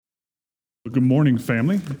Good morning,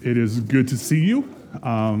 family. It is good to see you.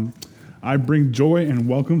 I bring joy and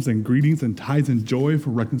welcomes and greetings and tithes and joy for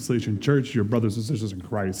Reconciliation Church, your brothers and sisters in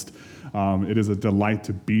Christ. It is a delight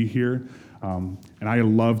to be here, and I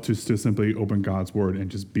love to simply open God's Word and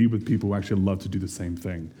just be with people who actually love to do the same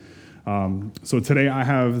thing. So today I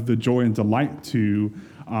have the joy and delight to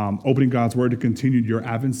opening God's Word to continue your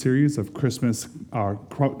Advent series of Christmas,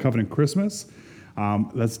 Covenant Christmas.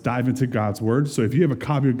 Let's dive into God's Word. So if you have a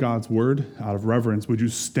copy of God's Word, out of reverence, would you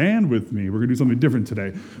stand with me? We're going to do something different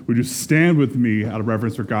today. Would you stand with me out of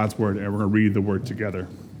reverence for God's Word, and we're going to read the Word together.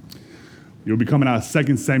 You'll be coming out of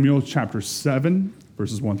 2 Samuel chapter 7,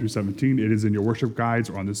 verses 1 through 17. It is in your worship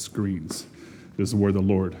guides or on the screens. This is the word of the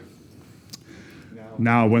Lord.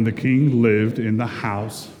 Now when the king lived in the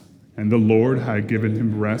house, and the Lord had given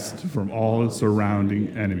him rest from all his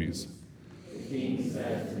surrounding enemies. The king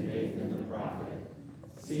said to Nathan the prophet,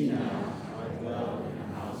 "See now, I dwell in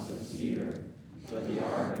a house of cedar, but the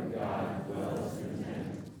ark of God dwells in a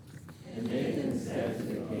tent." And Nathan said to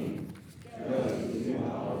the king, "Go, do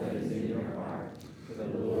all that is in your heart, for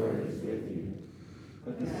the Lord is with you."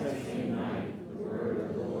 But the same night the word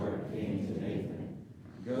of the Lord came to Nathan,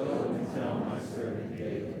 "Go and tell my servant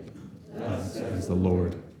David, thus says the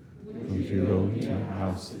Lord, when you go into the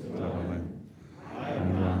house of the land,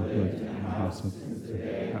 and I have lived in the house of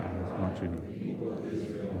today, I was watching you.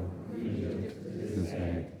 His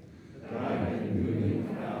name. moving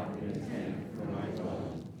about in a tent for my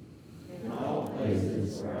dwelling. In all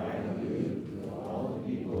places where I have moved with all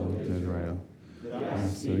the people of Israel, that I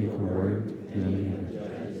and speak speak a a word word to any of the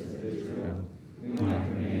judges of Israel, whom I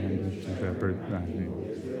commanded to shepherd thy people name. of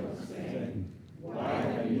Israel, saying, Why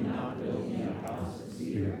have you not built me a house of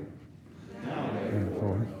cedar? Now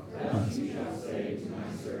therefore, thus you shall say to my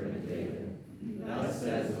servant David, Thus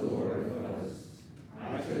says the Lord of hosts,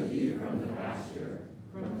 I took you from the pasture,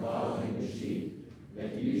 from following the sheep,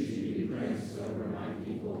 that you should be prince over my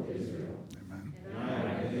people Israel. Amen. And I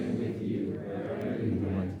have been with you wherever you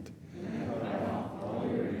went, and have cut off all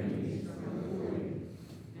your enemies from before you.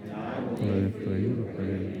 And I will make for you a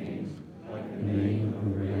great name, like the name of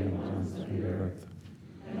the angels of the earth.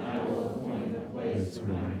 And I will appoint a place for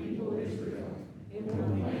my people Israel, and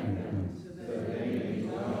will plant them, so that they may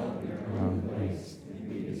dwell in their own place, and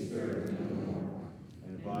be disturbed no more.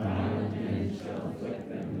 And violent men shall afflict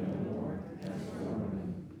them no more, as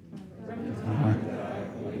formerly. From the time that I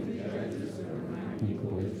appointed judges over my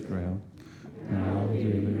people Israel, and I will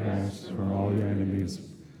give you rest from all your enemies.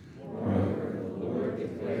 Moreover, the Lord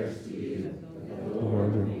declares to you that the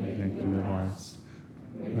Lord, will make you wise.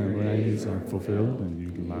 My ways are fulfilled, and you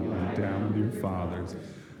do not lie down with your fathers.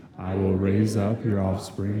 I will raise up your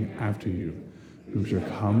offspring after you, who shall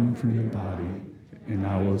come from your body, and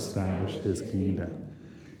I will establish his kingdom.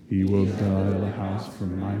 He will build a house for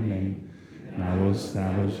my name, and I will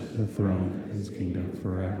establish the throne of his kingdom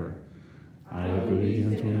forever. I will be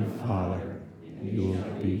unto him a father, and he will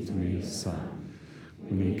be to me a son.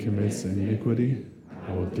 When he commits iniquity,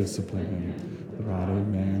 I will discipline him with the rod of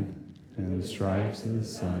man and the stripes of the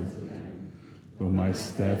sons of men. But my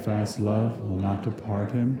steadfast love will not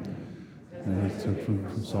depart him, and I took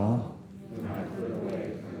from Saul.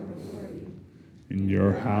 In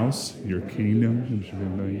your house, your kingdom shall be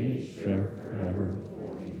made forever.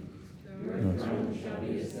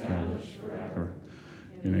 Established forever.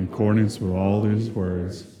 And in accordance with all his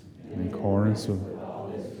words, in accordance with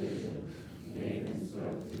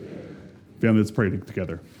family, let's pray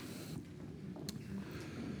together.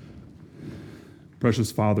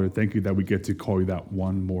 Precious Father, thank you that we get to call you that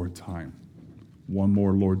one more time. One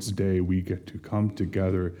more Lord's Day, we get to come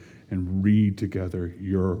together and read together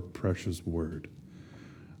your precious word.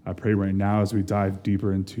 I pray right now as we dive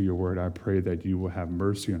deeper into your word, I pray that you will have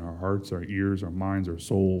mercy on our hearts, our ears, our minds, our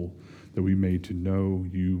soul, that we may to know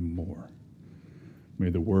you more. May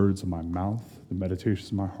the words of my mouth, the meditations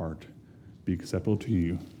of my heart be acceptable to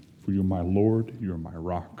you. For you're my Lord, you're my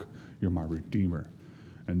rock, you're my redeemer.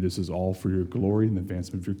 And this is all for your glory and the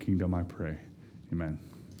advancement of your kingdom, I pray. Amen.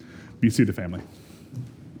 Be seated, family.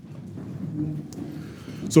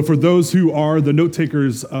 So for those who are the note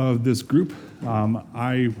takers of this group,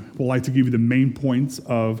 I would like to give you the main points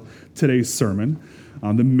of today's sermon.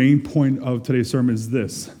 The main point of today's sermon is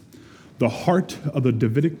this. The heart of the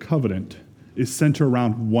Davidic covenant is centered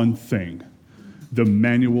around one thing, the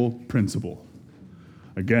Emmanuel principle.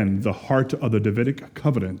 Again, the heart of the Davidic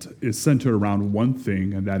covenant is centered around one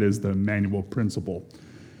thing, and that is the Emmanuel principle.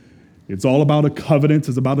 It's all about a covenant,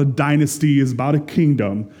 it's about a dynasty, it's about a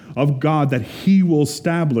kingdom of God that he will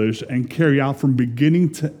establish and carry out from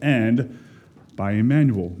beginning to end by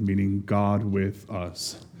Emmanuel, meaning God with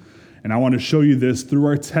us. And I want to show you this through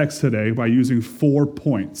our text today by using 4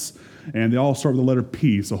 points. And they all start with the letter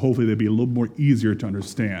P, so hopefully they'll be a little more easier to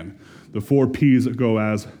understand. The 4 P's go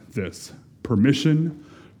as this: permission,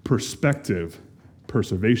 perspective,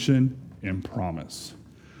 preservation, and promise.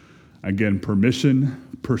 Again,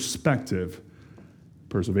 permission, perspective,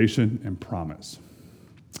 preservation, and promise.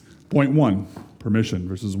 Point 1, permission,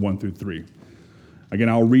 verses 1 through 3. Again,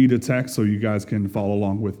 I'll read the text so you guys can follow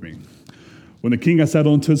along with me. When the king had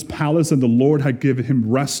settled into his palace and the Lord had given him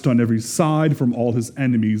rest on every side from all his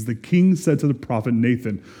enemies, the king said to the prophet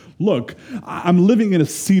Nathan, "Look, I'm living in a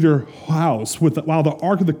cedar house while the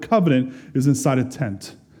Ark of the Covenant is inside a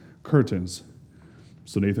tent, curtains."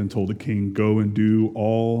 So Nathan told the king, "Go and do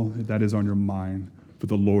all that is on your mind, for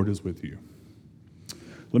the Lord is with you."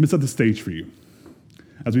 Let me set the stage for you.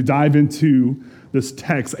 As we dive into this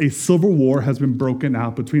text, a civil war has been broken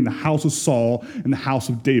out between the house of Saul and the house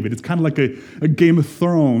of David. It's kind of like a Game of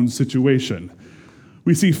Thrones situation.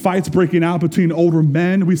 We see fights breaking out between older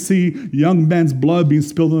men. We see young men's blood being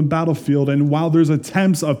spilled on the battlefield. And while there's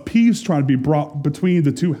attempts of peace trying to be brought between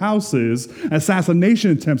the two houses, assassination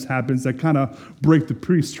attempts happens that kind of break the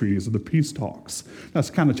peace treaties or the peace talks. That's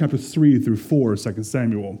kind of chapter 3 through 4 of 2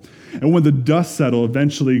 Samuel. And when the dust settles,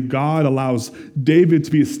 eventually God allows David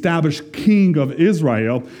to be established king of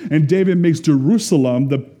Israel. And David makes Jerusalem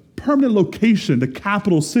the permanent location, the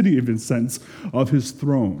capital city, in a sense, of his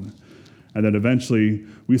throne. And then eventually,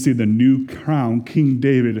 we see the new crown, King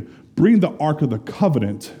David, bring the Ark of the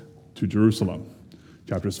Covenant to Jerusalem,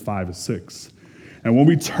 chapters 5 and 6. And when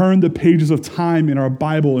we turn the pages of time in our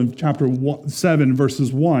Bible in chapter 7,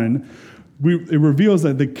 verses 1, it reveals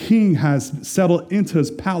that the king has settled into his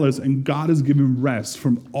palace and God has given rest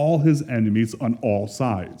from all his enemies on all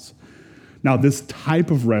sides. Now, this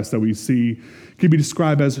type of rest that we see can be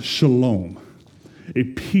described as shalom, a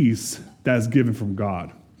peace that is given from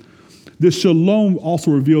God. This shalom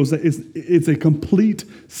also reveals that it's a complete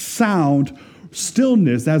sound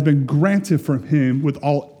stillness that has been granted from him with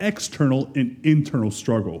all external and internal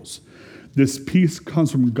struggles. This peace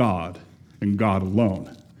comes from God and God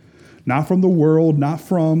alone. Not from the world, not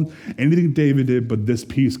from anything David did, but this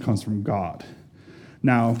peace comes from God.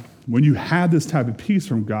 Now, when you have this type of peace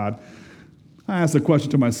from God, I ask the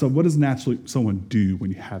question to myself, what does naturally someone do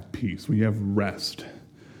when you have peace, when you have rest?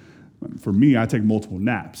 For me, I take multiple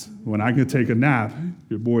naps. When I can take a nap,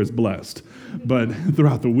 your boy is blessed. But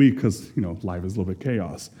throughout the week, because life is a little bit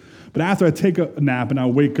chaos. But after I take a nap and I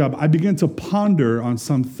wake up, I begin to ponder on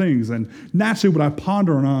some things. And naturally, what I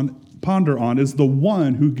ponder on is the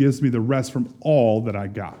one who gives me the rest from all that I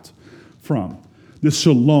got from. This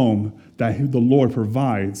shalom that the Lord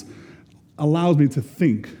provides allows me to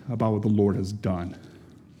think about what the Lord has done.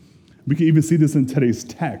 We can even see this in today's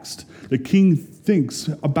text. The king thinks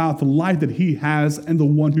about the life that he has and the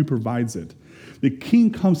one who provides it. The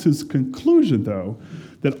king comes to his conclusion, though,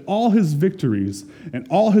 that all his victories and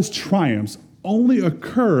all his triumphs only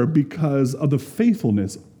occur because of the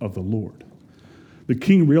faithfulness of the Lord. The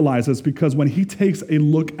king realizes because when he takes a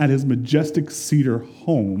look at his majestic cedar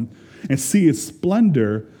home and see its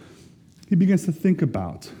splendor, he begins to think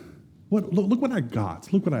about, look what I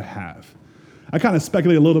got, look what I have. I kind of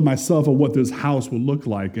speculate a little to myself on what this house will look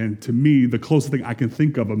like. And to me, the closest thing I can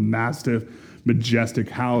think of a massive, majestic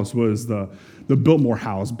house was the Biltmore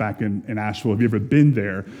House back in Asheville. If you've ever been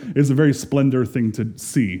there, it's a very splendor thing to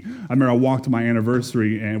see. I remember I walked to my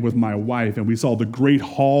anniversary and with my wife, and we saw the great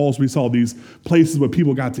halls. We saw these places where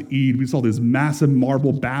people got to eat. We saw these massive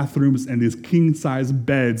marble bathrooms and these king-size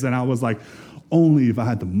beds. And I was like, only if I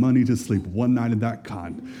had the money to sleep one night in that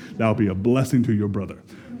kind, that would be a blessing to your brother.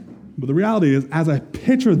 But the reality is, as I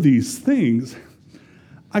picture these things,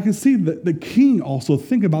 I can see that the king also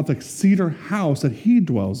think about the cedar house that he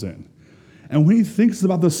dwells in. And when he thinks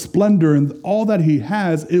about the splendor and all that he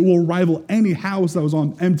has, it will rival any house that was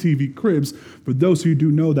on MTV Cribs. For those who do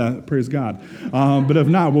know that, praise God. But if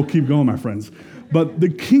not, we'll keep going, my friends. But the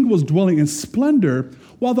king was dwelling in splendor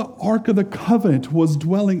while the Ark of the Covenant was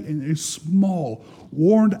dwelling in a small,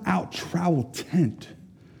 worn-out travel tent.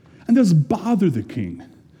 And this bothered the king.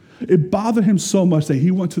 It bothered him so much that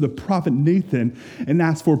he went to the prophet Nathan and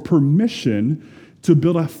asked for permission to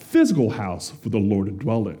build a physical house for the Lord to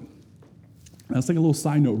dwell in. Let's take a little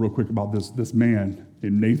side note real quick about this man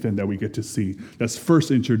named Nathan that we get to see that's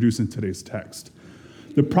first introduced in today's text.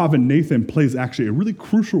 The prophet Nathan plays actually a really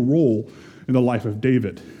crucial role in the life of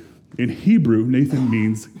David. In Hebrew, Nathan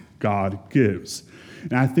means God gives.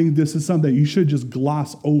 And I think this is something that you should just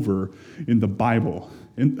gloss over in the Bible.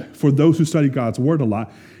 And for those who study God's word a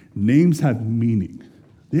lot, names have meaning.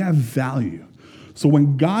 They have value. So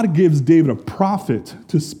when God gives David a prophet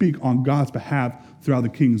to speak on God's behalf, throughout the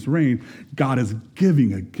king's reign, God is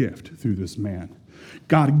giving a gift through this man.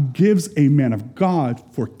 God gives a man of God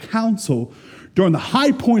for counsel during the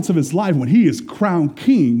high points of his life when he is crowned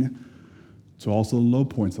king, to also the low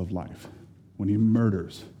points of life, when he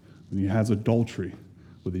murders, when he has adultery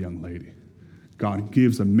with a young lady. God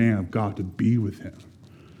gives a man of God to be with him.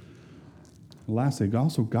 And lastly,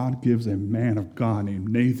 God gives a man of God named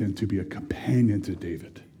Nathan to be a companion to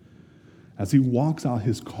David. As he walks out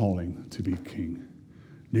his calling to be king,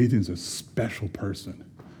 Nathan's a special person.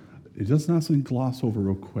 It does not gloss over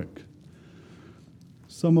real quick.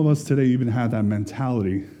 Some of us today even have that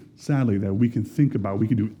mentality, sadly, that we can think about, we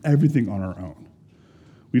can do everything on our own.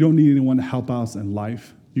 We don't need anyone to help us in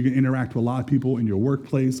life. You can interact with a lot of people in your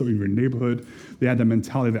workplace or in your neighborhood. They have that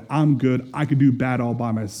mentality that I'm good, I can do bad all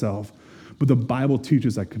by myself. But the Bible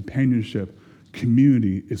teaches that companionship,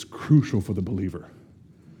 community is crucial for the believer.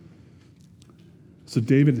 So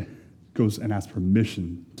David goes and asks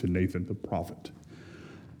permission to Nathan, the prophet.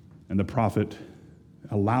 And the prophet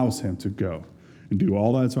allows him to go and do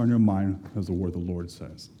all that's on your mind, as the word of the Lord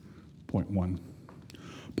says. Point 1.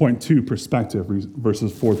 Point 2, perspective,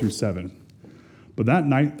 verses 4 through 7. But that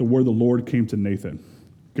night the word of the Lord came to Nathan.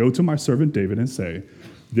 Go to my servant David and say,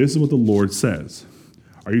 this is what the Lord says.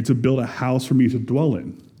 Are you to build a house for me to dwell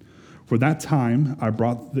in? For that time I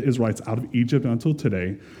brought the Israelites out of Egypt until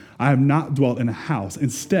today. I have not dwelt in a house.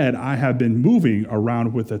 Instead, I have been moving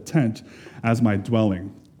around with a tent as my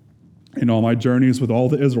dwelling. In all my journeys with all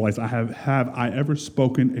the Israelites, have I ever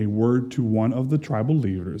spoken a word to one of the tribal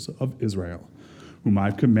leaders of Israel, whom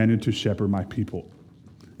I've commanded to shepherd my people,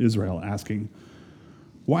 Israel, asking,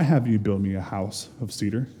 why have you built me a house of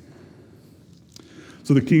cedar?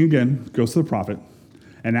 So the king again goes to the prophet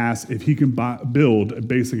and asks if he can build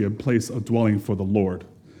basically a place of dwelling for the Lord.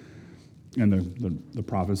 And the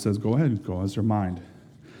prophet says, go ahead, go as your mind.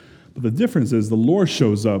 But the difference is the Lord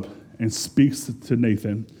shows up and speaks to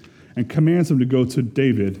Nathan and commands him to go to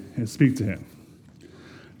David and speak to him.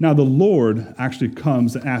 Now the Lord actually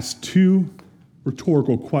comes and asks 2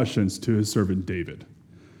 rhetorical questions to his servant David.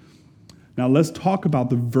 Now let's talk about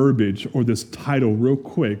the verbiage or this title real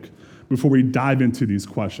quick before we dive into these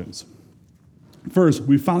questions. First,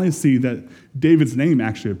 we finally see that David's name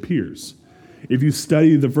actually appears. If you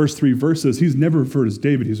study the first 3 verses, he's never referred as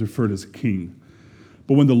David, he's referred as king.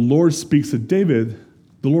 But when the Lord speaks to David,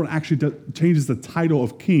 the Lord actually changes the title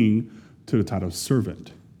of king to the title of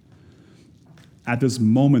servant. At this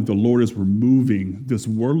moment, the Lord is removing this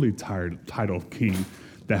worldly title of king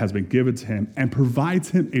that has been given to him and provides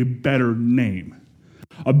him a better name,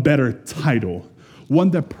 a better title,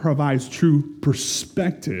 one that provides true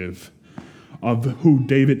perspective of who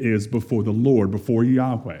David is before the Lord, before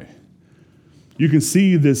Yahweh. You can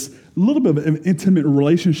see this little bit of an intimate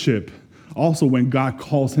relationship also when God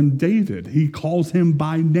calls him David. He calls him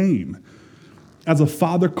by name. As a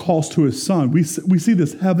father calls to his son, we see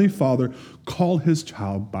this heavenly father call his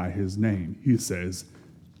child by his name. He says,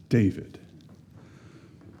 David.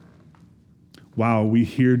 While we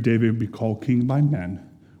hear David be called king by men,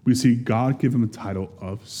 we see God give him a title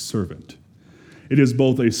of servant. It is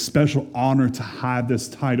both a special honor to have this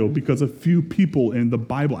title because a few people in the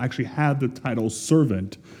Bible actually have the title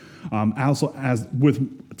servant, also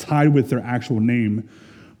tied with their actual name.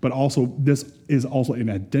 But also, this is also an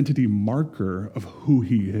identity marker of who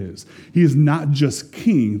he is. He is not just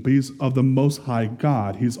king, but he's of the Most High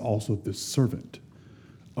God. He's also the servant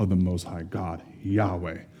of the Most High God,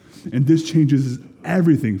 Yahweh. And this changes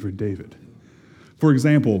everything for David. For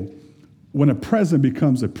example, when a president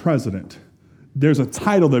becomes a president, there's a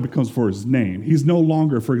title that becomes for his name. He's no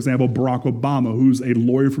longer, for example, Barack Obama, who's a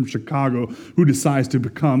lawyer from Chicago who decides to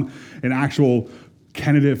become an actual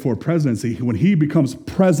candidate for presidency. When he becomes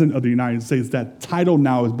president of the United States, that title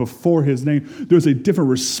now is before his name. There's a different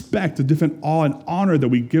respect, a different awe and honor that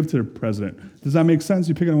we give to the president. Does that make sense?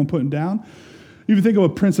 You pick it up and put it down? If you think of a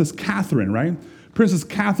Princess Catherine, right? Princess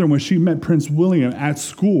Catherine, when she met Prince William at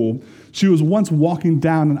school, she was once walking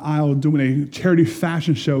down an aisle doing a charity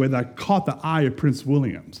fashion show that caught the eye of Prince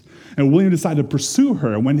Williams. And William decided to pursue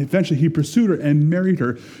her. When eventually he pursued her and married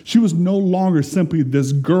her, she was no longer simply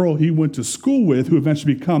this girl he went to school with who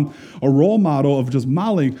eventually became a role model of just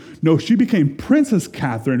modeling. No, she became Princess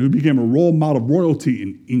Catherine, who became a role model of royalty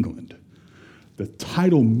in England. The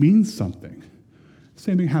title means something.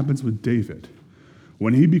 Same thing happens with David.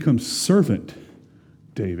 When he becomes servant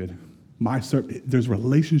David, my servant, there's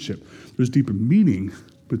relationship. There's deeper meaning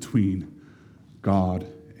between God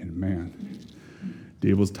and man.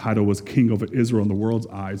 David's title was king over Israel in the world's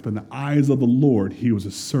eyes, but in the eyes of the Lord, he was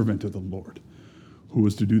a servant of the Lord who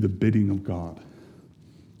was to do the bidding of God.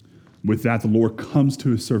 With that, the Lord comes to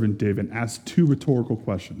his servant David and asks two rhetorical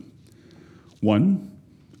questions. One,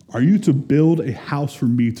 are you to build a house for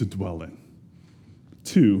me to dwell in?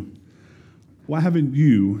 Two, why haven't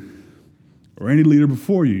you or any leader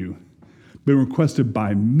before you been requested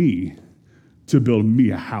by me to build me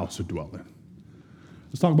a house to dwell in?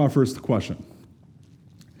 Let's talk about first the question.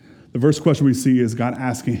 The first question we see is God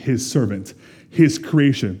asking his servant, his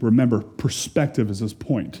creation. Remember, perspective is his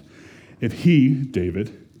point. If he,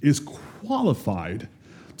 David, is qualified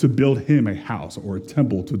to build him a house or a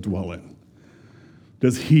temple to dwell in.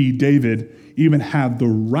 Does he, David, even have the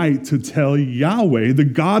right to tell Yahweh, the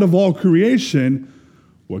God of all creation,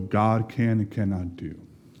 what God can and cannot do?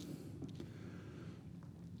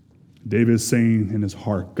 David is saying in his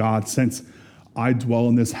heart, God, since I dwell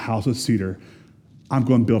in this house of cedar, I'm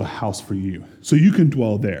going to build a house for you so you can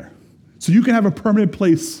dwell there, so you can have a permanent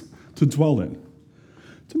place to dwell in.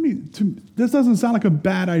 To me, this doesn't sound like a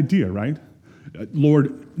bad idea, right?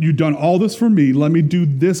 Lord, you've done all this for me. Let me do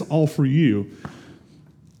this all for you.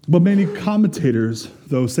 But many commentators,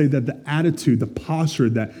 though, say that the attitude, the posture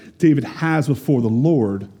that David has before the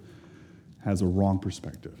Lord has a wrong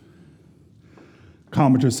perspective.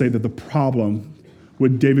 Commentators say that the problem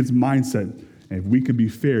with David's mindset, and if we can be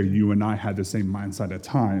fair, you and I had the same mindset at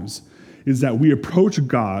times, is that we approach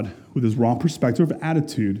God with this wrong perspective of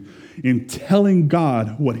attitude in telling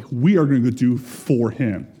God what we are going to do for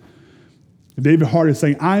him. David Hart is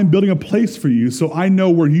saying, I am building a place for you so I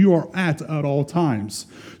know where you are at all times.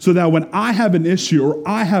 So that when I have an issue or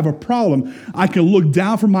I have a problem, I can look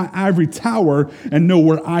down from my ivory tower and know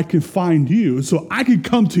where I can find you. So I can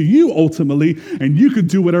come to you ultimately and you can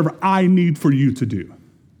do whatever I need for you to do.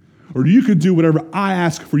 Or you can do whatever I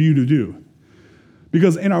ask for you to do.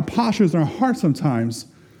 Because in our postures, in our hearts sometimes,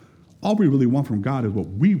 all we really want from God is what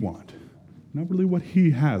we want, not really what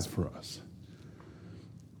he has for us.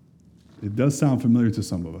 It does sound familiar to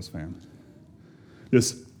some of us, fam.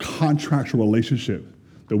 This contractual relationship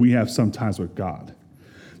that we have sometimes with God.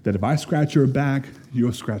 That if I scratch your back,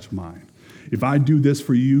 you'll scratch mine. If I do this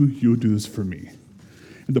for you, you'll do this for me.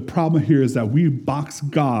 And the problem here is that we box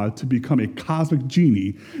God to become a cosmic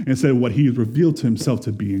genie instead of what he has revealed to himself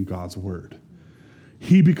to be in God's word.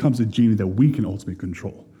 He becomes a genie that we can ultimately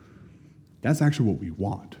control. That's actually what we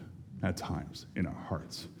want at times in our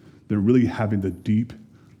hearts. They're really having the deep,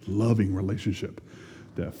 loving relationship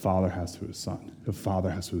that a father has to his son, a father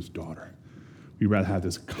has to his daughter. We rather have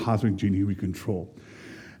this cosmic genie we control.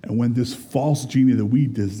 And when this false genie that we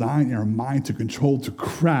design in our mind to control, to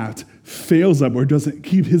craft, fails up or doesn't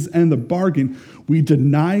keep his end of the bargain, we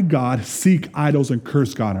deny God, seek idols, and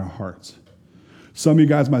curse God in our hearts. Some of you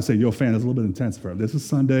guys might say, yo, fan, that's a little bit intense for us. This is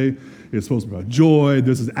Sunday. It's supposed to be about joy.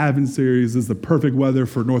 This is Advent series. This is the perfect weather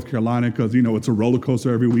for North Carolina because, it's a roller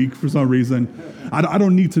coaster every week for some reason. I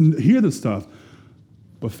don't need to hear this stuff.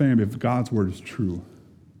 But fam, if God's word is true,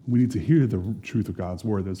 we need to hear the truth of God's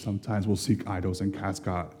word that sometimes we'll seek idols and cast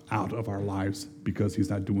God out of our lives because he's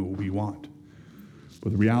not doing what we want.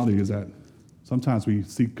 But the reality is that sometimes we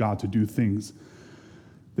seek God to do things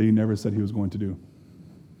that he never said he was going to do.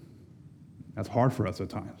 That's hard for us at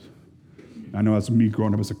times. I know as me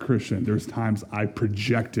growing up as a Christian, there's times I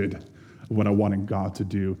projected what I wanted God to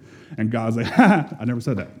do. And God's like, I never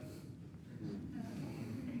said that.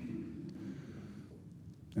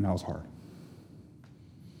 And that was hard.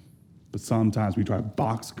 But sometimes we try to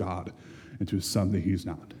box God into something he's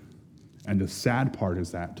not. And the sad part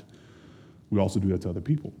is that we also do that to other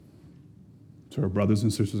people, to our brothers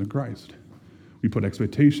and sisters in Christ. We put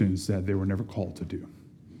expectations that they were never called to do.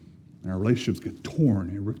 And our relationships get torn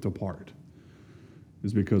and ripped apart.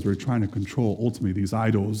 It's because we're trying to control, ultimately, these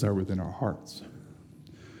idols that are within our hearts.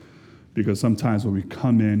 Because sometimes when we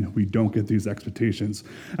come in, we don't get these expectations.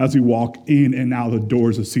 As we walk in and out the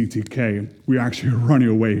doors of CTK, we're actually running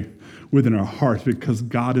away within our hearts because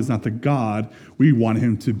God is not the God we want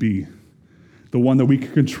him to be, the one that we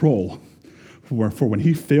can control. For when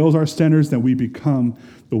he fails our standards, then we become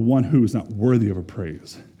the one who is not worthy of a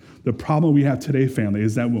praise. The problem we have today, family,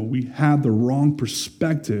 is that when we have the wrong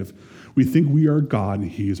perspective, we think we are God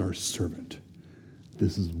and he is our servant.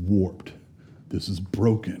 This is warped. This is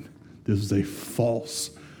broken. This is a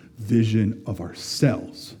false vision of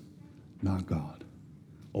ourselves, not God,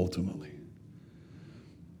 ultimately.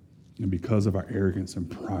 And because of our arrogance and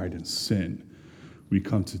pride and sin, we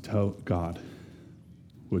come to tell God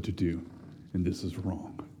what to do, and this is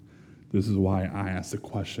wrong. This is why I asked the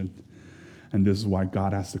question, and this is why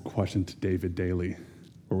God asked the question to David daily,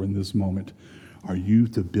 or in this moment, are you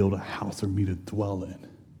to build a house for me to dwell in?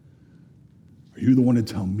 Are you the one to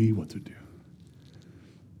tell me what to do?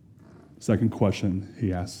 Second question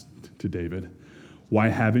he asked to David, Why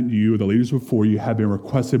haven't you, the leaders before you, have been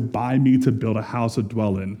requested by me to build a house to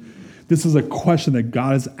dwell in? This is a question that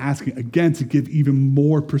God is asking, again, to give even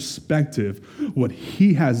more perspective what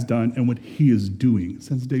he has done and what he is doing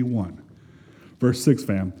since day one. Verse 6,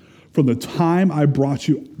 fam. From the time I brought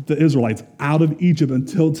you, the Israelites, out of Egypt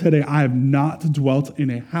until today, I have not dwelt in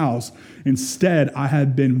a house. Instead, I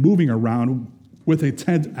have been moving around with a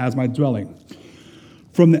tent as my dwelling.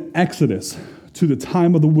 From the Exodus to the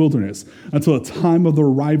time of the wilderness, until the time of the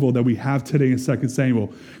arrival that we have today in 2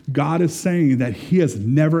 Samuel, God is saying that he has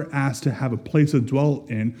never asked to have a place to dwell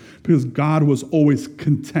in because God was always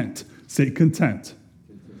content. Say content.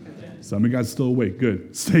 Some of you guys still awake.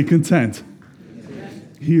 Good. Stay content.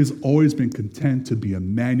 He has always been content to be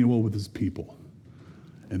Emmanuel with his people.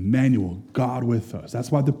 Emmanuel, God with us. That's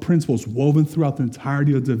why the principle is woven throughout the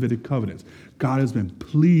entirety of the Davidic covenant. God has been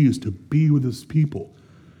pleased to be with his people.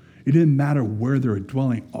 It didn't matter where they were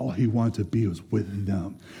dwelling. All he wanted to be was with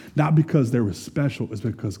them. Not because they were special, it's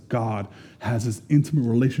because God has this intimate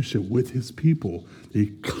relationship with his people that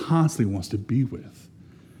he constantly wants to be with.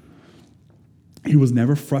 He was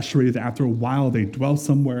never frustrated. After a while, they dwelt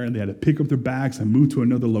somewhere and they had to pick up their bags and move to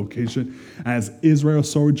another location. As Israel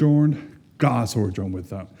sojourned, God sojourned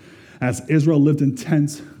with them. As Israel lived in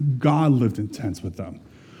tents, God lived in tents with them.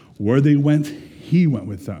 Where they went, he went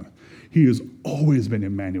with them. He has always been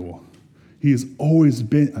Emmanuel. He has always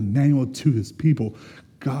been Emmanuel to his people.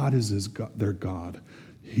 God is their God.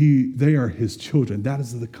 They are his children. That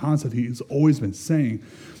is the concept he has always been saying.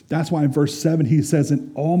 That's why in verse 7 he says,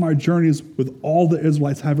 in all my journeys with all the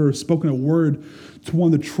Israelites have ever spoken a word to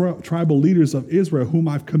one of the tribal leaders of Israel, whom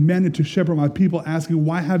I've commanded to shepherd my people, asking,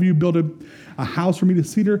 why have you built a house for me to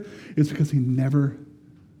sit there? It's because he never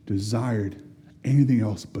desired anything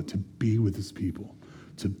else but to be with his people,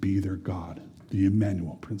 to be their God, the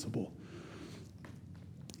Emmanuel principle.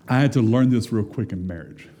 I had to learn this real quick in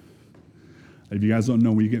marriage. If you guys don't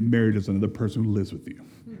know, when you get married, there's another person who lives with you,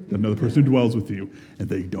 another person who dwells with you, and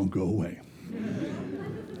they don't go away.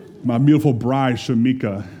 My beautiful bride,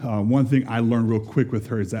 Shamika, one thing I learned real quick with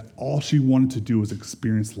her is that all she wanted to do was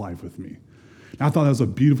experience life with me. And I thought that was a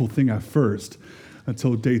beautiful thing at first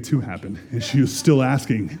until day 2 happened, and she was still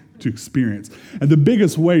asking to experience. And the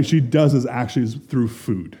biggest way she does is actually through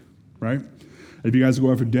food, right? If you guys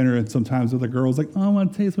go out for dinner and sometimes the other girl's like, oh, I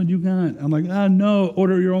want to taste what you got. I'm like, no,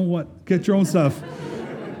 order your own what? Get your own stuff.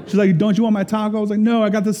 She's like, don't you want my taco? I was like, no, I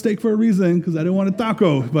got the steak for a reason because I didn't want a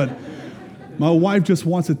taco. But my wife just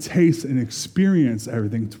wants to taste and experience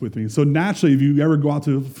everything with me. So naturally, if you ever go out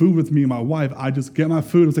to food with me and my wife, I just get my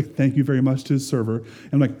food. I was like, thank you very much to the server.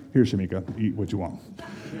 And I'm like, here, Shamika, eat what you want.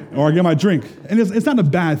 Or I get my drink. And it's not a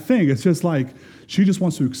bad thing. It's just like she just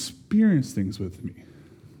wants to experience things with me,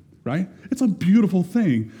 right? It's a beautiful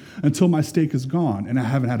thing until my steak is gone and I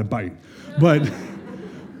haven't had a bite. But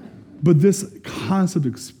this concept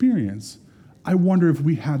of experience, I wonder if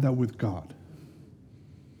we had that with God.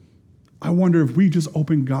 I wonder if we just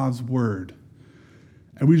open God's word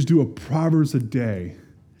and we just do a Proverbs a day,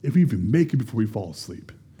 if we even make it before we fall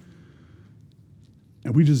asleep.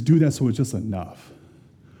 And we just do that so it's just enough.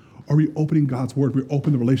 Are we opening God's word? We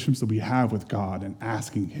open the relationships that we have with God and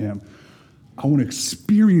asking him, I want to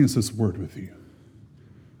experience this word with you.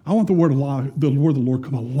 I want the word of the Lord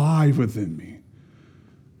come alive within me.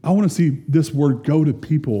 I want to see this word go to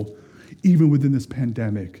people even within this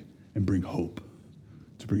pandemic and bring hope,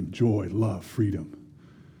 to bring joy, love, freedom.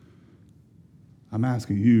 I'm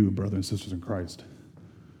asking you, brothers and sisters in Christ,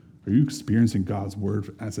 are you experiencing God's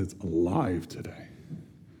word as it's alive today?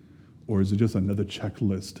 Or is it just another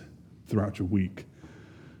checklist throughout your week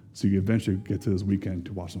so you eventually get to this weekend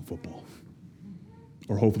to watch some football?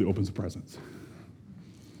 Or hopefully open some presents.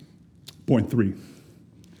 Point 3,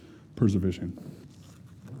 preservation.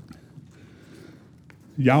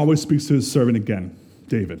 Yahweh speaks to his servant again,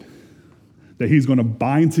 David, that he's going to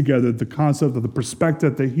bind together the concept of the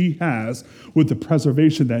perspective that he has with the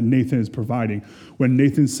preservation that Nathan is providing. When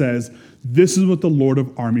Nathan says, this is what the Lord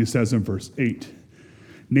of armies says in verse 8.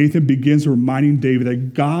 Nathan begins reminding David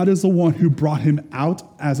that God is the one who brought him out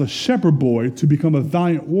as a shepherd boy to become a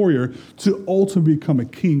valiant warrior to ultimately become a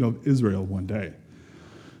king of Israel one day.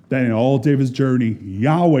 That in all David's journey,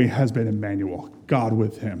 Yahweh has been Emmanuel, God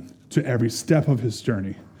with him, to every step of his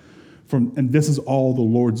journey. And this is all the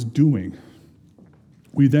Lord's doing.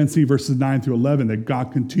 We then see verses 9 through 11 that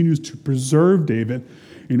God continues to preserve David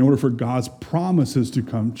in order for God's promises to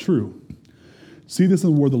come true. See this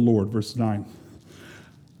in the word of the Lord, verse 9.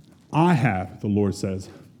 I have, the Lord says,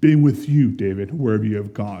 been with you, David, wherever you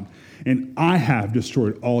have gone. And I have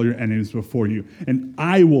destroyed all your enemies before you. And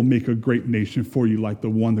I will make a great nation for you like the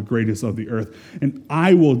one, the greatest of the earth. And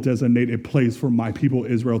I will designate a place for my people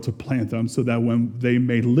Israel to plant them so that when they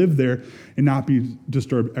may live there and not be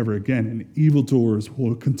disturbed ever again. And evildoers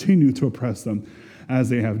will continue to oppress them as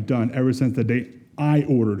they have done ever since the day I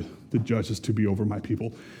ordered the judges to be over my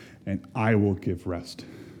people. And I will give rest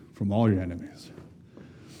from all your enemies.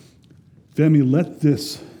 Family, let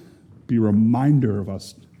this be a reminder of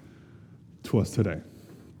us to us today.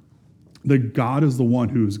 That God is the one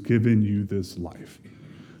who has given you this life,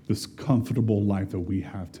 this comfortable life that we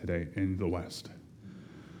have today in the West.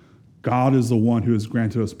 God is the one who has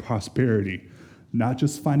granted us prosperity, not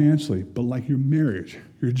just financially, but like your marriage,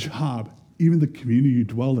 your job, even the community you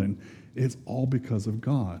dwell in. It's all because of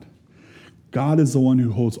God. God is the one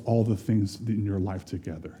who holds all the things in your life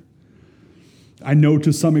together. I know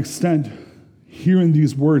to some extent, hearing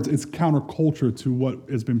these words, it's counterculture to what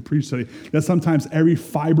has been preached today. That sometimes every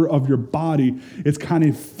fiber of your body is kind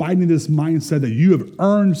of fighting this mindset that you have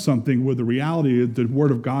earned something, where the reality is the Word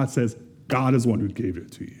of God says God is the one who gave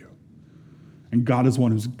it to you. And God is the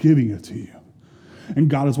one who's giving it to you. And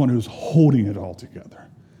God is the one who's holding it all together,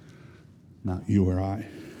 not you or I.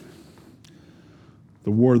 The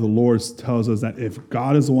word of the Lord tells us that if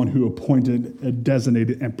God is the one who appointed and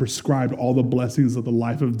designated and prescribed all the blessings of the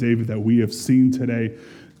life of David that we have seen today,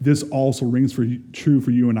 this also rings true for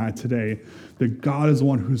you and I today, that God is the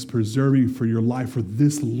one who's preserving for your life for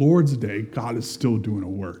this Lord's Day. God is still doing a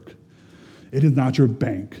work. It is not your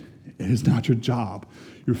bank. It is not your job,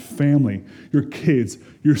 your family, your kids,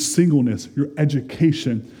 your singleness, your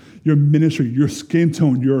education, your ministry, your skin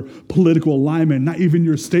tone, your political alignment, not even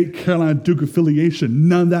your state Carolina Duke affiliation.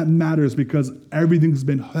 None of that matters, because everything's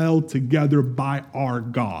been held together by our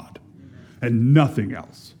God and nothing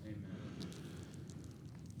else.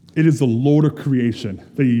 It is the Lord of creation,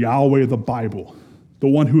 the Yahweh of the Bible, the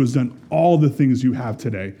one who has done all the things you have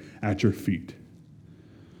today at your feet.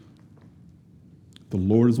 The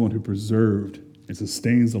Lord is the one who preserved and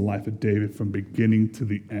sustains the life of David from beginning to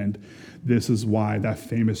the end. This is why that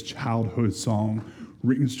famous childhood song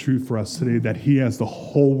rings true for us today, that he has the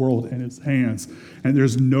whole world in his hands, and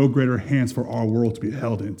there's no greater hands for our world to be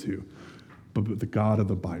held into but the God of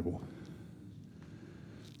the Bible.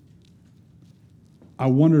 I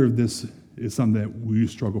wonder if this is something that we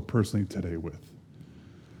struggle personally today with.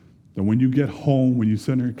 That when you get home, when you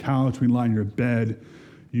sit on your couch, when you lie in your bed,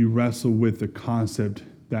 you wrestle with the concept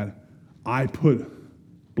that I put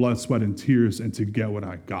blood, sweat, and tears in to get what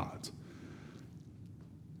I got,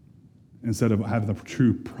 instead of having the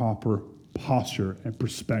true, proper posture and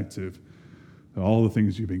perspective that all the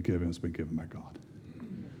things you've been given has been given by God.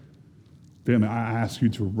 Family, I ask you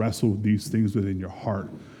to wrestle with these things within your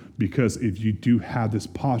heart, because if you do have this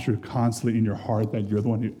posture constantly in your heart that you're the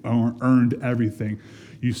one who earned everything,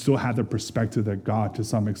 you still have the perspective that God, to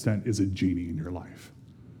some extent, is a genie in your life.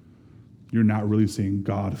 You're not really seeing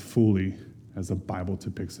God fully as the Bible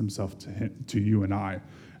depicts himself to you and I,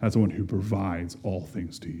 as the one who provides all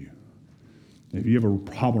things to you. If you have a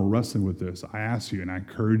problem wrestling with this, I ask you and I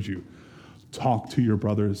encourage you, talk to your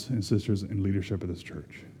brothers and sisters in leadership of this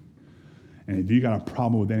church. And if you got a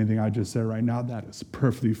problem with anything I just said right now, that is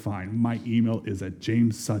perfectly fine. My email is at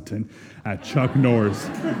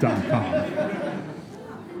jamessutton@chucknorris.com.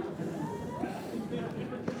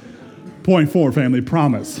 Point four, family,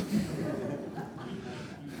 promise.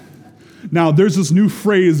 Now, there's this new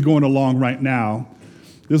phrase going along right now,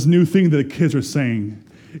 this new thing that the kids are saying.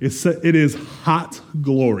 It is hot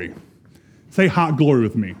glory. Say hot glory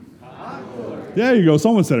with me. Hot glory. There you go.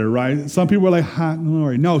 Someone said it right. Some people are like, hot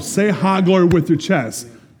glory. No, say hot glory with your chest.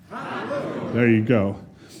 Hot glory. There you go.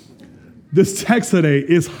 This text today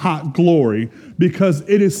is hot glory because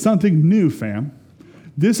it is something new, fam.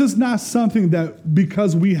 This is not something that,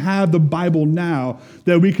 because we have the Bible now,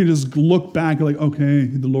 that we can just look back and like, okay,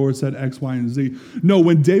 the Lord said X, Y, and Z. No,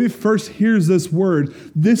 when David first hears this word,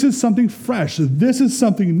 this is something fresh. This is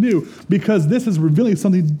something new, because this is revealing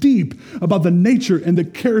something deep about the nature and the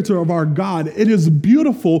character of our God. It is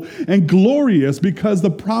beautiful and glorious because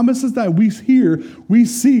the promises that we hear, we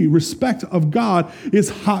see, respect of God is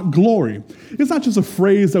hot glory. It's not just a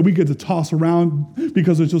phrase that we get to toss around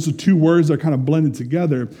because it's just the two words that are kind of blended together.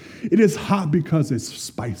 It is hot because it's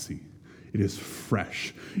spicy. It is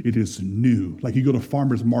fresh. It is new. Like you go to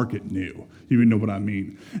farmer's market new, you even know what I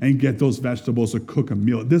mean, and get those vegetables to cook a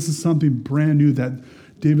meal. This is something brand new that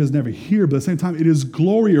David has never heard, but at the same time, it is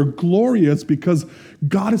glory or glorious because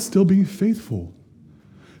God is still being faithful.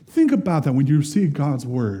 Think about that when you see God's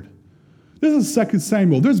word. This is 2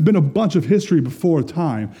 Samuel. There's been a bunch of history before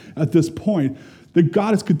time at this point. that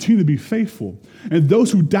God has continued to be faithful. And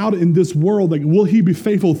those who doubt in this world, like, will he be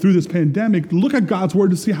faithful through this pandemic? Look at God's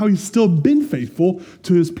word to see how he's still been faithful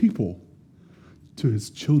to his people, to his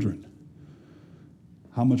children.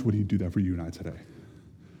 How much would he do that for you and I today?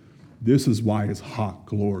 This is why it's hot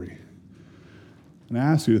glory. And I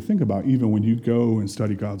ask you to think about, even when you go and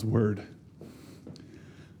study God's word,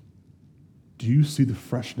 do you see the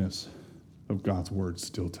freshness of God's word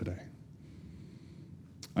still today?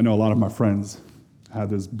 I know a lot of my friends have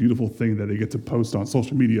this beautiful thing that they get to post on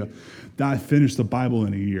social media that I finished the Bible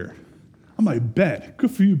in a year. I'm like, bet,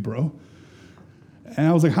 good for you, bro. And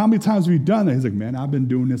I was like, how many times have you done that? He's like, man, I've been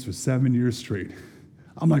doing this for 7 years straight.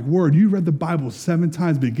 I'm like, word, you read the Bible 7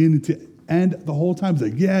 times beginning to end the whole time? He's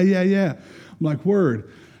like, yeah. I'm like,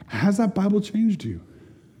 word, has that Bible changed you?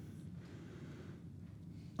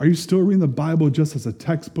 Are you still reading the Bible just as a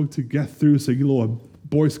textbook to get through so you get a little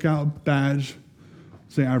Boy Scout badge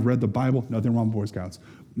saying I've read the Bible? Nothing wrong with Boy Scouts,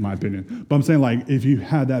 in my opinion. But I'm saying, like, if you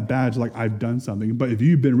had that badge, like, I've done something. But if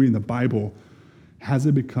you've been reading the Bible, has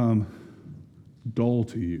it become dull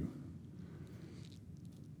to you?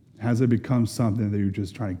 Has it become something that you're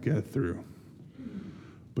just trying to get through?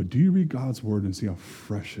 But do you read God's word and see how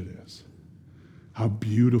fresh it is? How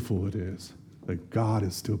beautiful it is that God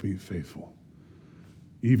is still being faithful,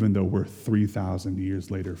 even though we're 3,000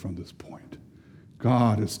 years later from this point.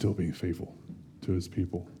 God is still being faithful to his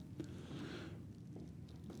people.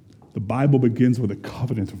 The Bible begins with a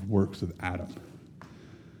covenant of works with Adam.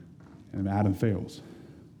 And Adam fails.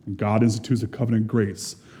 And God institutes a covenant of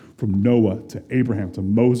grace from Noah to Abraham to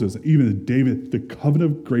Moses, even to David. The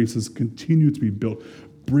covenant of grace has continued to be built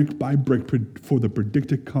brick by brick for the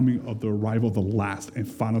predicted coming of the arrival of the last and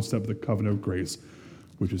final step of the covenant of grace,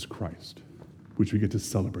 which is Christ, which we get to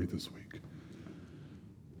celebrate this week.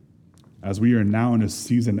 As we are now in a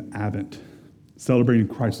season of Advent, celebrating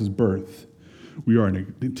Christ's birth, we are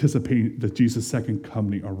anticipating the Jesus' second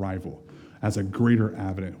coming arrival as a greater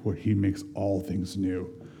Advent where he makes all things new.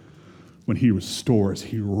 When he restores,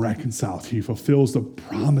 he reconciles, he fulfills the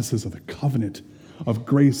promises of the covenant of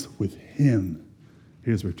grace with him,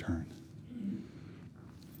 his return.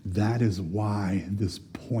 That is why this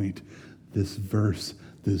point, this verse,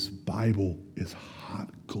 this Bible is hot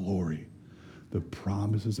glory. The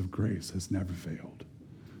promises of grace has never failed.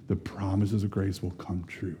 The promises of grace will come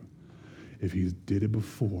true. If he did it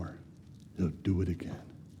before, he'll do it again.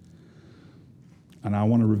 And I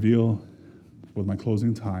want to reveal, with my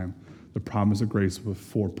closing time, the promise of grace with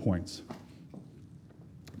 4 points.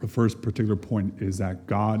 The first particular point is that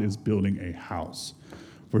God is building a house.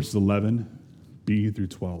 Verses 11b through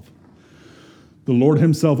 12. The Lord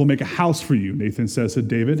himself will make a house for you, Nathan says to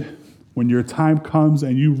David. When your time comes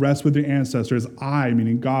and you rest with your ancestors, I,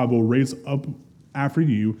 meaning God, will raise up after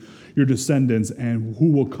you your descendants, and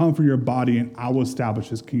who will come for your body, and I will establish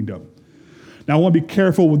his kingdom. Now, I want to be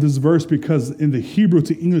careful with this verse because in the Hebrew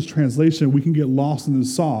to English translation, we can get lost in the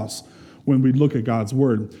sauce when we look at God's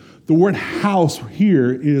word. The word house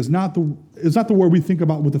here is not the word we think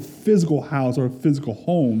about with a physical house or a physical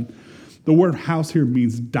home. The word house here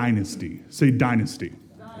means dynasty. Say dynasty.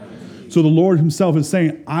 So the Lord himself is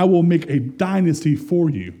saying, I will make a dynasty for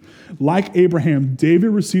you. Like Abraham, David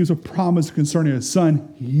receives a promise concerning a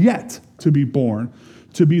son yet to be born,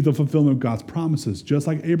 to be the fulfillment of God's promises. Just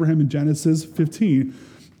like Abraham in Genesis 15,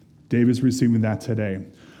 David's receiving that today.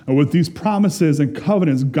 And with these promises and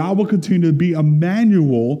covenants, God will continue to be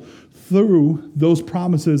Emmanuel through those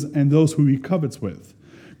promises and those who he covets with.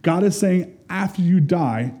 God is saying, after you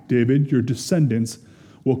die, David, your descendants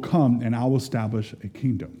will come and I will establish a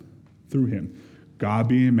kingdom through him. God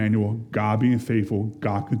being Emmanuel, God being faithful,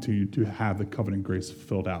 God continued to have the covenant grace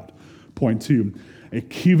filled out. Point 2, a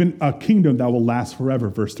kingdom that will last forever,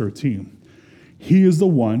 verse 13. He is the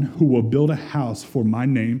one who will build a house for my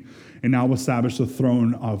name, and I will establish the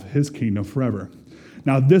throne of his kingdom forever.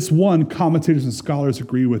 Now, this one, commentators and scholars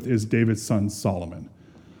agree with, is David's son Solomon.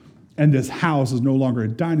 And this house is no longer a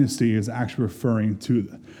dynasty, is actually referring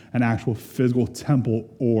to an actual physical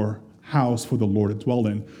temple or house for the Lord to dwell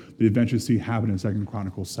in. We eventually see happen in 2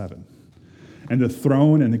 Chronicles 7. And the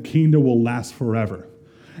throne and the kingdom will last forever.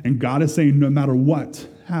 And God is saying, no matter what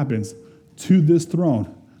happens to this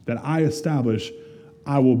throne that I establish,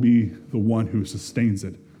 I will be the one who sustains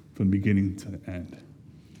it from the beginning to the end.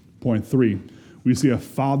 Point 3, we see a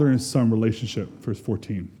father and son relationship, verse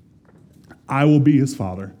 14. I will be his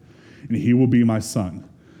father, and he will be my son.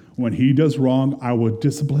 When he does wrong, I will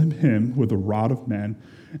discipline him with the rod of men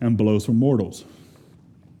and blows from mortals.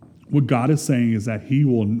 What God is saying is that he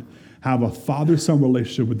will have a father-son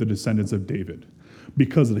relationship with the descendants of David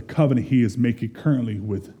because of the covenant he is making currently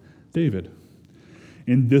with David.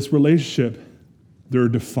 In this relationship, There are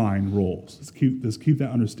defined roles. Let's keep that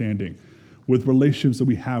understanding. With relationships that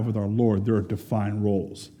we have with our Lord, there are defined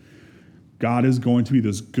roles. God is going to be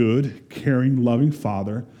this good, caring, loving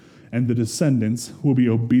Father, and the descendants will be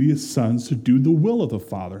obedient sons to do the will of the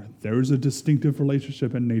Father. There is a distinctive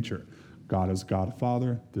relationship in nature. God is God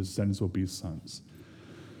Father, the descendants will be sons.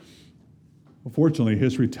 Unfortunately,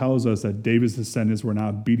 history tells us that David's descendants were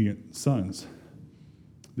not obedient sons.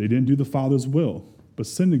 They didn't do the Father's will, but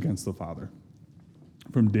sinned against the Father.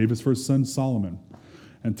 From David's first son, Solomon,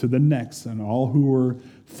 and to the next, and all who were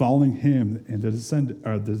following him and the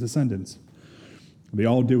descendants, they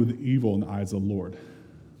all did with evil in the eyes of the Lord.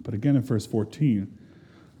 But again in verse 14,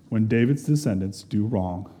 when David's descendants do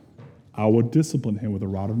wrong, I will discipline him with a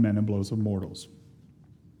rod of men and blows of mortals.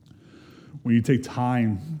 When you take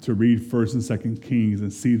time to read 1st and 2nd Kings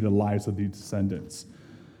and see the lives of these descendants,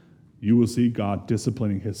 you will see God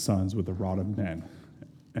disciplining his sons with a rod of men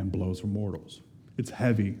and blows of mortals. It's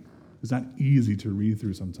heavy. It's not easy to read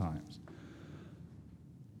through sometimes.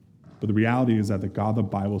 But the reality is that the God of the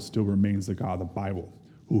Bible still remains the God of the Bible,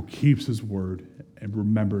 who keeps his word and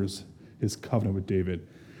remembers his covenant with David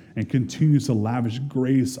and continues to lavish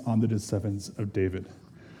grace on the descendants of David.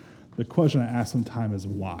 The question I ask sometimes is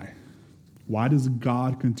why? Why does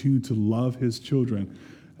God continue to love his children,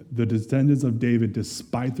 the descendants of David,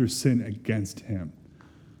 despite their sin against him?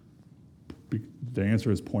 The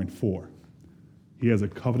answer is point 4. He has a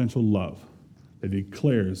covenantal love that he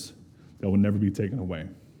declares that will never be taken away.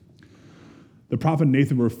 The prophet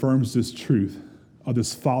Nathan reaffirms this truth of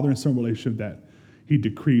this father and son relationship that he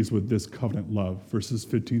decrees with this covenant love, verses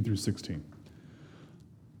 15 through 16.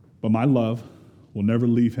 But my love will never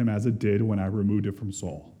leave him as it did when I removed it from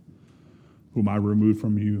Saul, whom I removed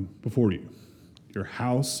from you before you. Your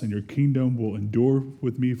house and your kingdom will endure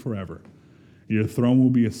with me forever. And your throne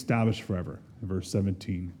will be established forever. In verse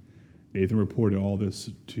 17, Nathan reported all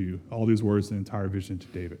these words, the entire vision to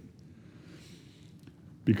David.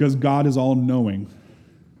 Because God is all-knowing,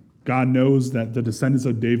 God knows that the descendants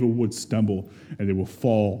of David would stumble, and they will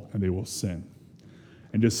fall, and they will sin.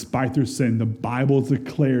 And despite their sin, the Bible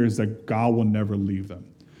declares that God will never leave them.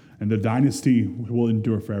 And the dynasty will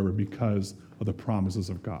endure forever because of the promises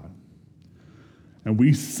of God. And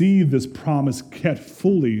we see this promise kept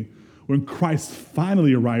fully when Christ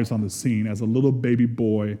finally arrives on the scene as a little baby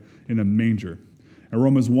boy in a manger. And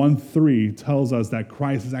Romans 1:3 tells us that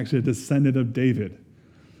Christ is actually a descendant of David.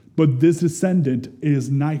 But this descendant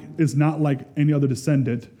is not like any other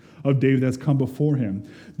descendant of David that's come before him.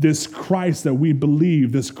 This Christ that we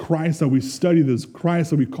believe, this Christ that we study, this Christ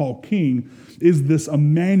that we call King, is this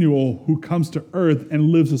Emmanuel who comes to earth and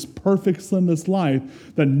lives this perfect, sinless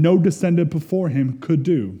life that no descendant before him could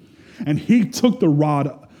do. And he took the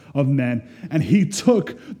rod of men, and he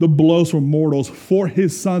took the blows from mortals for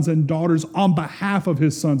his sons and daughters on behalf of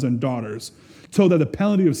his sons and daughters, so that the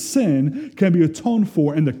penalty of sin can be atoned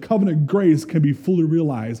for and the covenant grace can be fully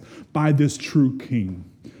realized by this true King,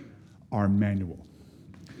 our Emmanuel.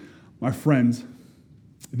 My friends,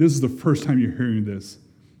 if this is the first time you're hearing this,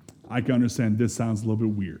 I can understand this sounds a little bit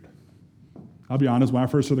weird. I'll be honest, when I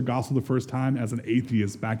first heard the gospel the first time as an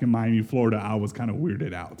atheist back in Miami, Florida, I was kind of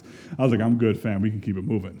weirded out. I was like, I'm good, fam. We can keep it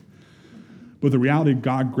moving. But the reality,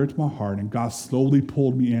 God gripped my heart, and God slowly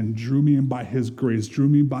pulled me in, drew me in by his grace, drew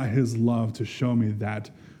me by his love to show me that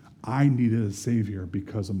I needed a Savior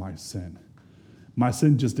because of my sin. My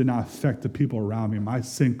sin just did not affect the people around me. My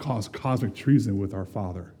sin caused cosmic treason with our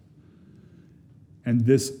Father. And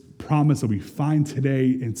this promise that we find today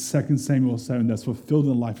in 2 Samuel 7 that's fulfilled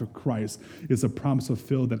in the life of Christ is a promise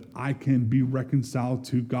fulfilled that I can be reconciled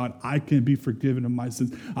to God. I can be forgiven of my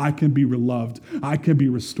sins. I can be beloved. I can be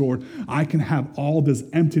restored. I can have all this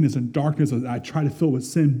emptiness and darkness that I try to fill with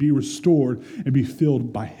sin be restored and be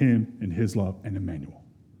filled by him and his love and Emmanuel.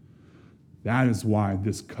 That is why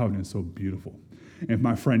this covenant is so beautiful. And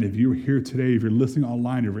my friend, if you're here today, if you're listening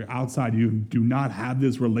online, if you're outside, you do not have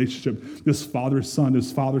this relationship, this father-son,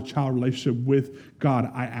 this father-child relationship with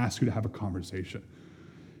God, I ask you to have a conversation.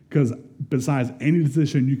 Because besides any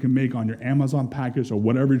decision you can make on your Amazon package or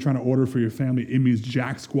whatever you're trying to order for your family, it means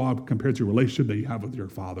jack squat compared to your relationship that you have with your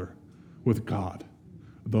Father, with God,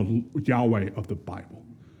 the Yahweh of the Bible.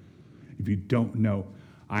 If you don't know,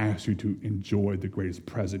 I ask you to enjoy the greatest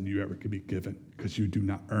present you ever could be given, because you do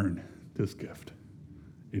not earn this gift.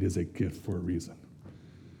 It is a gift for a reason.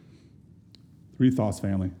 3 thoughts,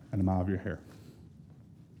 family, and I'm out of your hair.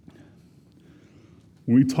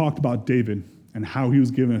 When we talked about David and how he was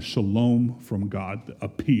given a shalom from God, a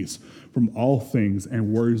peace from all things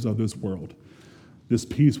and worries of this world, this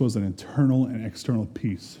peace was an internal and external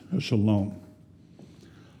peace, a shalom.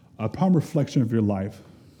 Upon reflection of your life,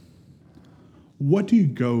 What do you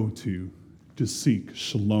go to seek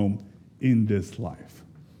shalom in this life?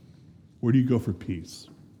 Where do you go for peace?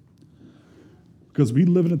 Because we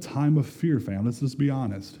live in a time of fear, fam. Let's just be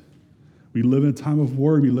honest. We live in a time of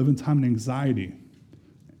worry. We live in a time of anxiety.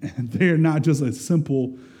 And they are not just a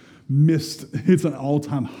simple mist. It's an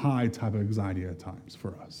all-time high type of anxiety at times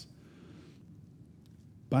for us.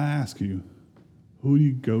 But I ask you, who do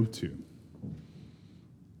you go to?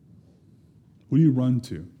 Who do you run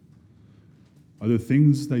to? Are there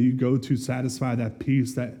things that you go to satisfy that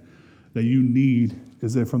peace that you need?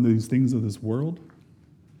 Is it from these things of this world?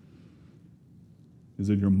 Is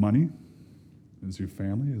it your money? Is it your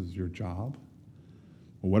family? Is it your job?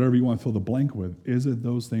 Or whatever you want to fill the blank with. Is it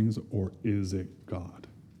those things or is it God?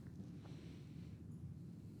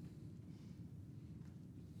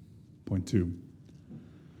 Point 2.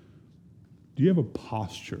 Do you have a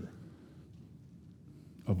posture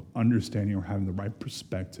of understanding or having the right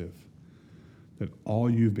perspective that all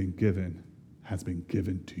you've been given has been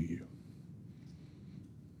given to you?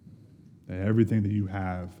 That everything that you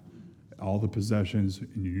have, all the possessions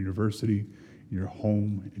in your university, in your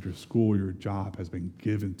home, in your school, your job has been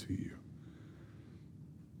given to you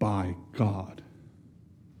by God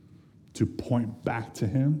to point back to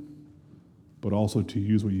Him, but also to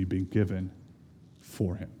use what you've been given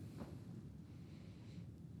for Him.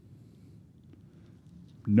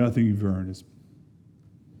 Nothing you've earned is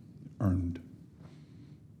earned.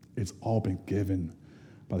 It's all been given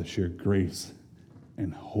by the sheer grace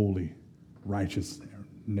and holy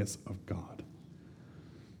righteousness of God.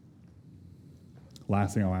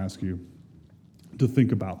 Last thing I'll ask you to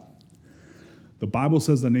think about. The Bible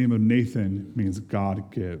says the name of Nathan means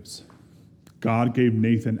God gives. God gave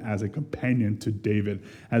Nathan as a companion to David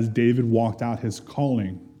as David walked out his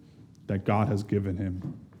calling that God has given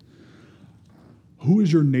him. Who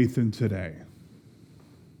is your Nathan today?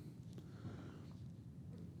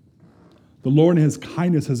 The Lord in His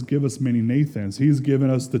kindness has given us many Nathans. He's given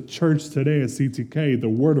us the church today at CTK, the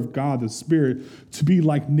Word of God, the Spirit, to be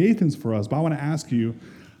like Nathans for us. But I want to ask you,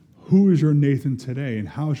 who is your Nathan today, and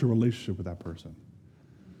how is your relationship with that person?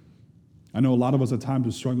 I know a lot of us at times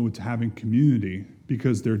are struggling with having community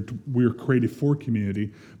because we're created for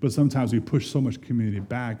community, but sometimes we push so much community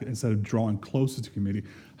back instead of drawing closer to community.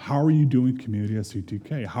 How are you doing community at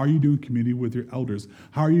CTK? How are you doing community with your elders?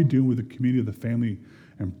 How are you doing with the community of the family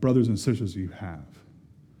and brothers and sisters you have?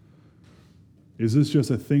 Is this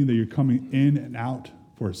just a thing that you're coming in and out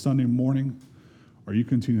for a Sunday morning, or you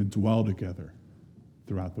continue to dwell together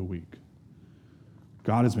throughout the week?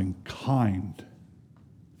 God has been kind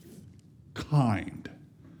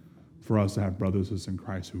for us to have brothers and sisters in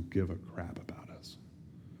Christ who give a crap about us.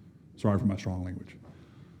 Sorry for my strong language.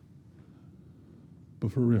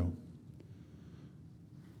 But for real,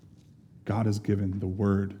 God has given the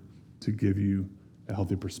Word to give you a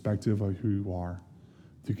healthy perspective of who you are,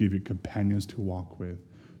 to give you companions to walk with,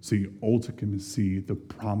 so you ultimately see the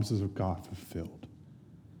promises of God fulfilled.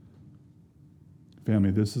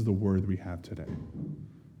 Family, this is the word we have today.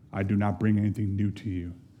 I do not bring anything new to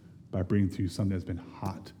you, but I bring to you something that's been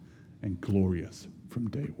hot and glorious from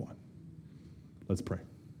day one. Let's pray.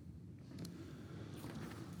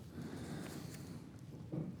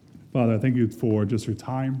 Father, I thank you for just your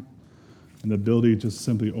time and the ability to just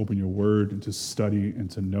simply open your word and to study and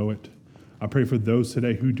to know it. I pray for those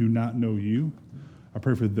today who do not know you. I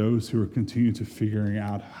pray for those who are continuing to figuring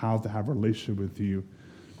out how to have a relationship with you.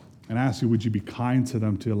 And I ask you, would you be kind to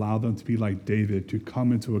them, to allow them to be like David, to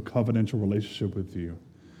come into a covenantal relationship with you,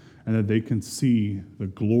 and that they can see the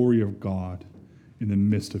glory of God in the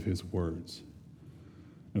midst of his words.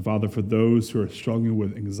 And Father, for those who are struggling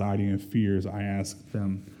with anxiety and fears, I ask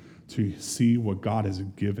them to see what God has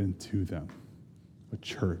given to them, a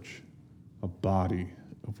church, a body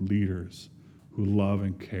of leaders who love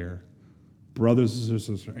and care, brothers and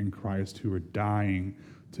sisters in Christ who are dying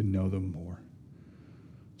to know them more,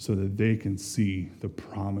 so that they can see the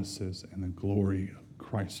promises and the glory of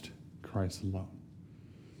Christ alone.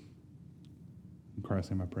 In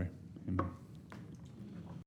Christ's name I pray. Amen.